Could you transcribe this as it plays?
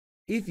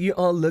If you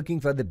are looking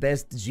for the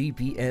best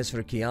GPS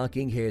for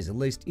kayaking, here's a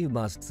list you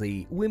must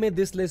see. We made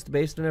this list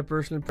based on our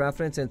personal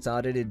preference and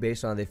sorted it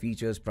based on the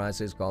features,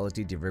 prices,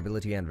 quality,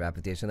 durability, and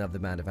reputation of the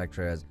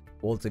manufacturers.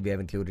 Also, we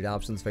have included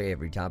options for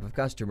every type of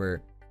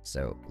customer.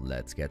 So,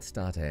 let's get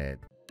started.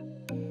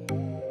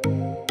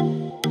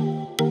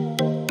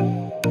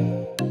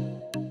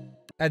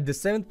 At the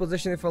 7th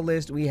position of our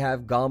list, we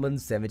have Garmin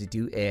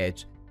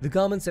 72H. The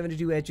Garmin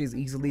 72H is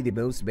easily the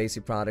most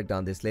basic product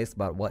on this list,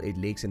 but what it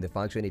lacks in the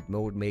function it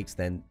more makes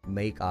than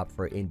make up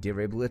for in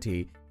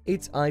durability.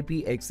 It's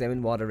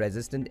IPX7 water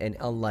resistant, and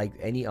unlike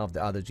any of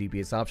the other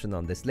GPS options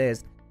on this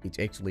list, it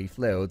actually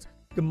floats.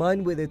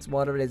 Combined with its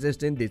water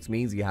resistance, this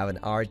means you have an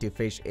hour to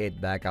fish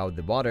it back out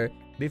the water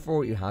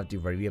before you have to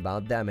worry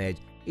about damage.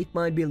 It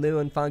might be low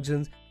on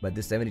functions, but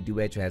the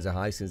 72H has a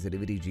high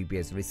sensitivity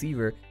GPS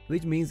receiver,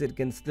 which means it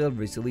can still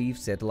receive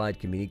satellite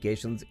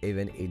communications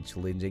even in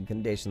challenging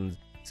conditions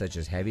such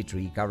as heavy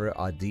tree cover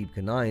or deep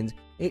canines.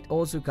 It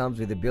also comes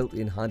with a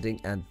built-in hunting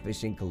and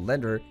fishing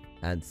calendar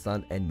and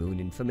sun and moon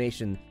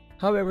information.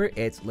 However,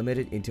 its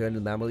limited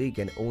internal memory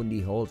can only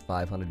hold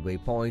 500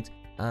 waypoints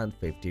and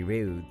 50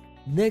 routes.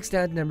 Next,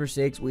 at number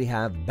 6, we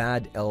have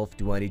Bad Elf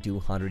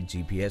 2200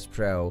 GPS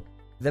Pro.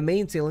 The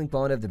main selling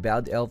point of the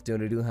Bad Elf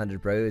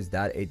 2200 Pro is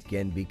that it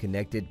can be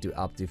connected to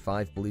up to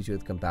 5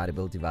 Bluetooth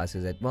compatible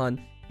devices at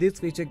once. This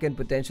feature can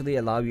potentially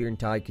allow your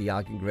entire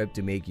kayaking group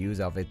to make use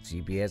of its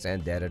GPS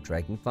and data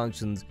tracking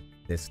functions.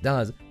 This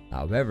does,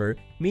 however,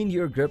 mean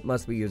your group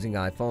must be using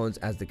iPhones,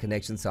 as the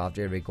connection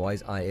software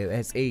requires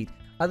iOS 8.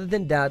 Other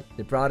than that,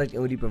 the product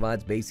only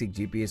provides basic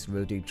GPS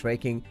routing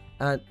tracking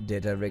and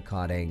data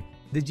recording.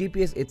 The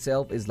GPS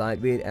itself is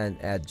lightweight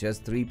and at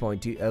just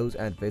 3.2 oz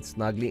and fits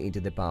snugly into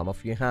the palm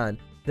of your hand.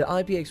 The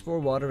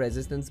IPX4 water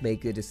resistance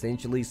makes it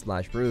essentially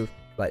splash-proof,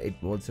 but it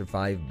won't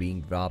survive being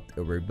dropped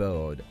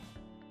overboard.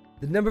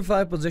 The number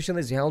 5 position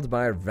is held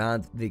by our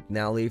brand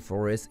McNally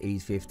Foris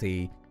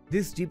 850.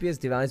 This GPS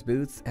device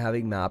boasts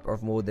having map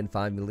of more than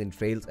 5 million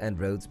trails and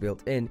roads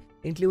built in,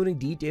 including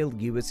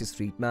detailed US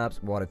street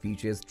maps, water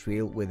features,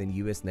 trail within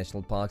US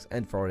national parks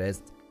and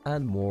forests,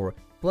 and more.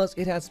 Plus,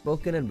 it has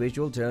spoken and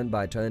visual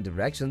turn-by-turn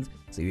directions,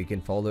 so you can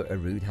follow a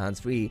route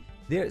hands-free.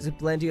 There is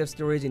plenty of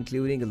storage,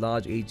 including a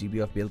large 8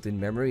 GB of built-in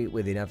memory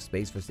with enough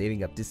space for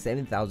saving up to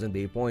 7,000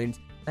 waypoints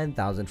and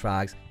 1,000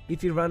 tracks.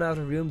 If you run out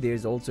of room, there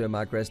is also a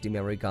microSD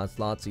memory card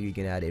slot, so you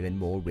can add even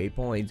more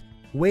waypoints.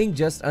 Weighing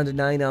just under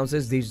 9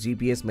 ounces, this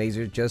GPS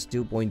measures just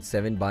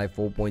 2.7 by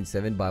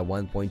 4.7 by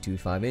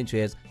 1.25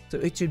 inches, so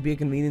it should be a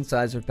convenient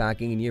size for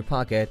packing in your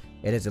pocket.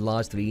 It has a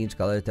large 3-inch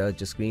color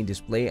touchscreen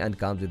display and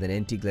comes with an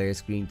anti-glare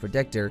screen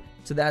protector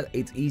so that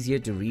it's easier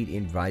to read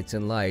in bright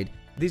sunlight.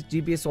 This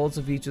GPS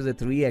also features a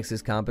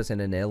 3-axis compass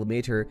and an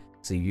altimeter,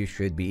 so you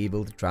should be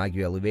able to track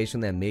your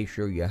elevation and make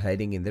sure you're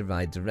heading in the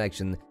right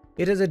direction.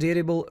 It has a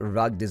durable,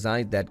 rugged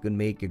design that could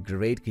make a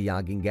great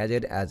kayaking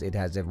gadget, as it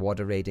has a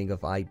water rating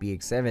of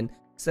IPX7,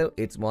 so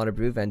it's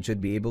waterproof and should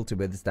be able to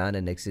withstand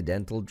an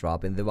accidental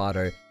drop in the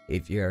water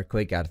if you're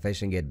quick at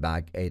fishing it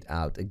back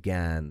out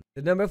again.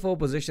 The number 4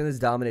 position is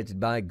dominated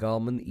by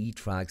Garmin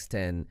eTrex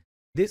 10.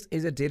 This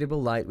is a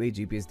durable, lightweight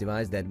GPS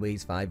device that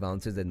weighs 5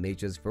 ounces and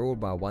measures 4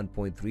 by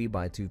 1.3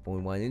 by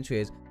 2.1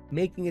 inches,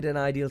 making it an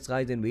ideal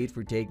size and weight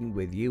for taking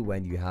with you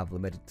when you have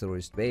limited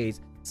storage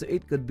space, so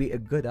it could be a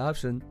good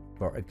option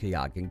for a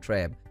kayaking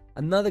trip.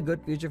 Another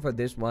good feature for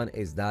this one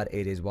is that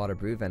it is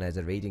waterproof and has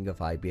a rating of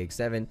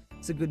IPX7,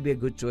 so it could be a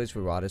good choice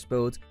for water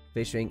sports,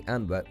 fishing,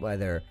 and wet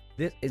weather.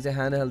 This is a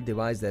handheld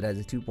device that has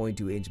a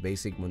 2.2-inch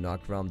basic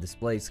monochrome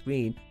display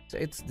screen, so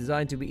it's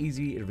designed to be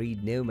easy to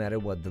read no matter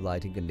what the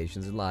lighting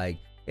conditions are like.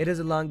 It has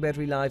a long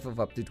battery life of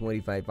up to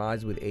 25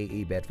 hours with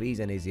AA batteries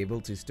and is able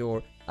to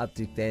store up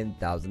to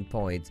 10,000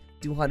 points,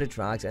 200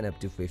 tracks, and up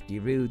to 50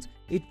 routes.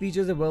 It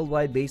features a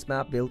worldwide base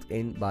map built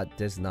in but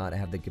does not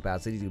have the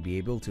capacity to be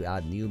able to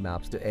add new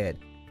maps to it.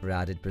 For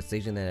added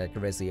precision and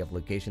accuracy of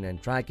location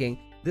and tracking,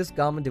 this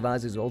Garmin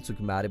device is also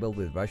compatible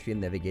with Russian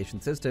navigation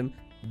system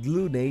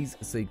GLONASS,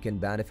 so it can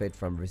benefit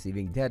from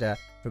receiving data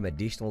from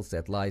additional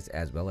satellites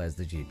as well as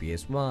the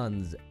GPS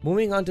ones.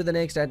 Moving on to the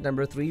next at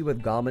number 3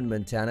 with Garmin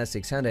Montana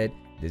 600.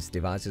 This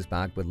device is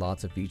packed with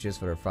lots of features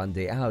for a fun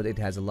day out. It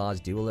has a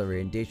large dual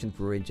orientation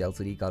 4-inch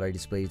LCD color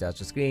display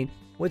touchscreen,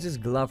 which is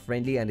glove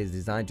friendly and is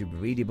designed to be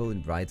readable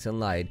in bright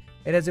sunlight.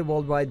 It has a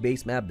worldwide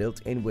base map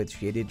built in with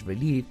shaded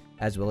relief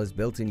as well as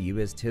built-in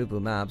US topo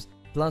maps.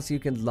 Plus, you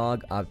can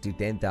log up to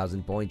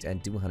 10,000 points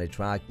and 200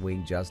 track,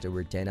 weighing just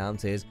over 10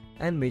 ounces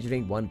and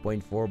measuring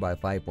 1.4 by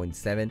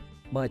 5.7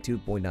 by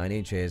 2.9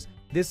 inches.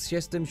 This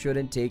system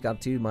shouldn't take up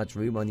too much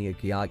room on your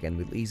kayak and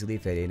will easily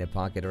fit in a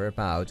pocket or a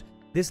pouch.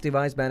 This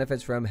device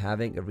benefits from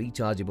having a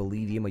rechargeable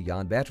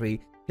lithium-ion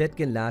battery that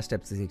can last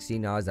up to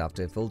 16 hours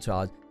after full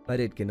charge, but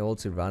it can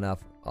also run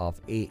off of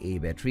AA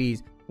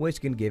batteries, which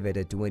can give it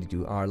a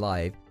 22-hour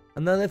life.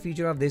 Another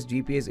feature of this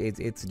GPS is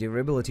its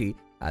durability,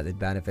 as it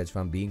benefits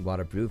from being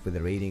waterproof with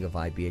a rating of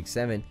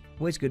IPX7,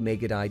 which could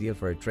make it ideal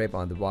for a trip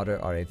on the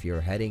water or if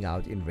you're heading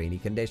out in rainy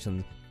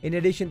conditions. In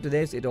addition to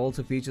this, it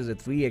also features a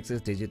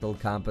 3-axis digital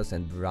compass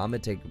and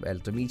barometric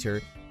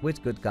altimeter,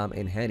 which could come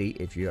in handy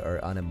if you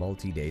are on a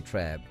multi-day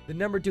trip. The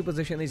number 2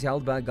 position is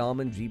held by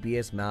Garmin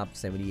GPSMAP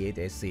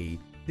 78SC.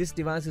 This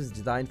device is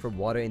designed for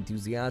water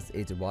enthusiasts.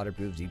 It's a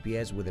waterproof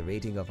GPS with a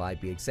rating of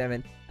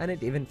IPX7, and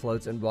it even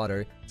floats on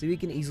water, so you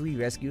can easily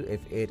rescue if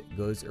it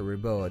goes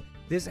overboard.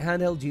 This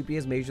handheld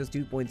GPS measures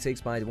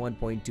 2.6 by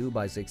 1.2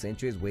 by 6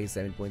 inches, weighs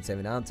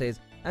 7.7 ounces,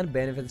 and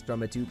benefits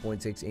from a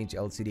 2.6-inch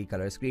LCD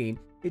color screen.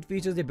 It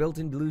features a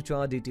built-in blue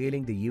chart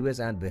detailing the US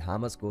and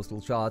Bahamas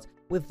coastal charts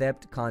with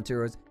depth,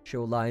 contours,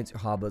 shorelines,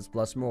 harbors,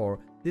 plus more.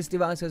 This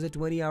device has a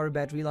 20-hour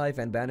battery life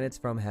and benefits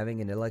from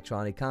having an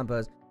electronic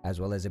compass as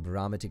well as a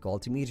barometric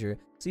altimeter,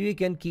 so you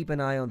can keep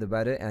an eye on the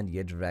weather and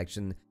your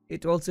direction.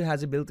 It also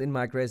has a built-in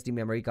microSD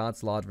memory card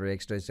slot for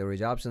extra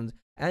storage options,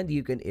 and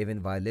you can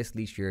even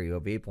wirelessly share your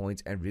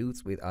waypoints and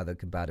routes with other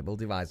compatible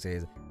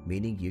devices,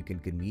 meaning you can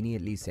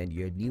conveniently send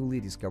your newly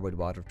discovered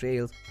water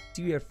trails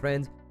to your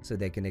friends so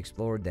they can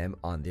explore them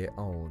on their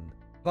own.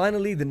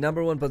 Finally, the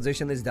number 1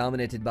 position is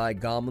dominated by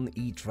Garmin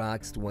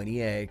eTrex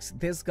 20X.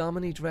 This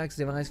Garmin eTrex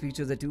device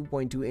features a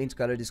 2.2-inch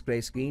color display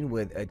screen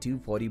with a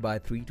 240 by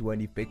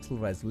 320 pixel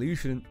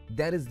resolution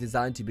that is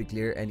designed to be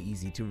clear and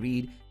easy to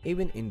read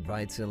even in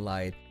bright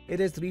sunlight. It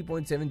has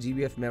 3.7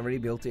 GB of memory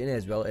built in,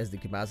 as well as the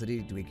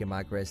capacity to tweak a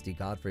microSD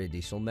card for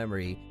additional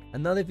memory.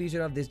 Another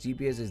feature of this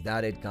GPS is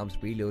that it comes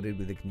preloaded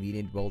with a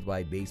convenient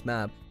worldwide base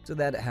map, so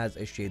that it has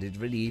a shaded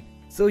relief,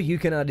 so you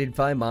can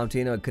identify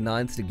mountain or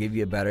canines to give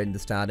you a better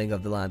understanding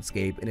of the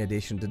landscape. In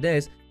addition to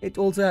this, it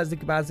also has the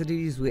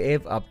capacity to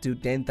save up to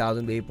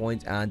 10,000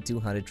 waypoints and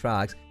 200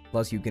 tracks.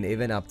 Plus, you can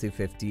even up to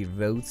 50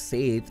 roads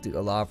saved to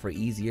allow for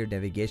easier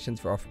navigation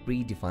for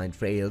predefined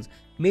trails.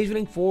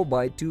 Measuring 4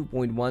 by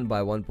 2.1 by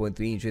 1.3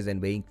 inches and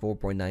weighing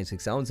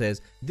 4.96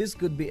 ounces, this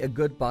could be a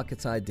good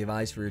pocket-sized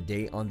device for a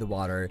day on the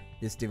water.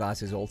 This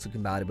device is also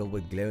compatible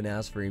with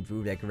GLONASS for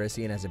improved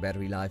accuracy and has a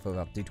battery life of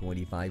up to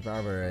 25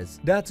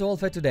 hours. That's all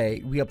for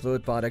today. We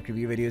upload product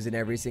review videos in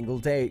every single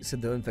day, so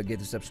don't forget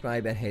to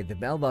subscribe and hit the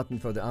bell button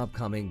for the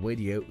upcoming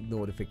video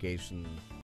notification.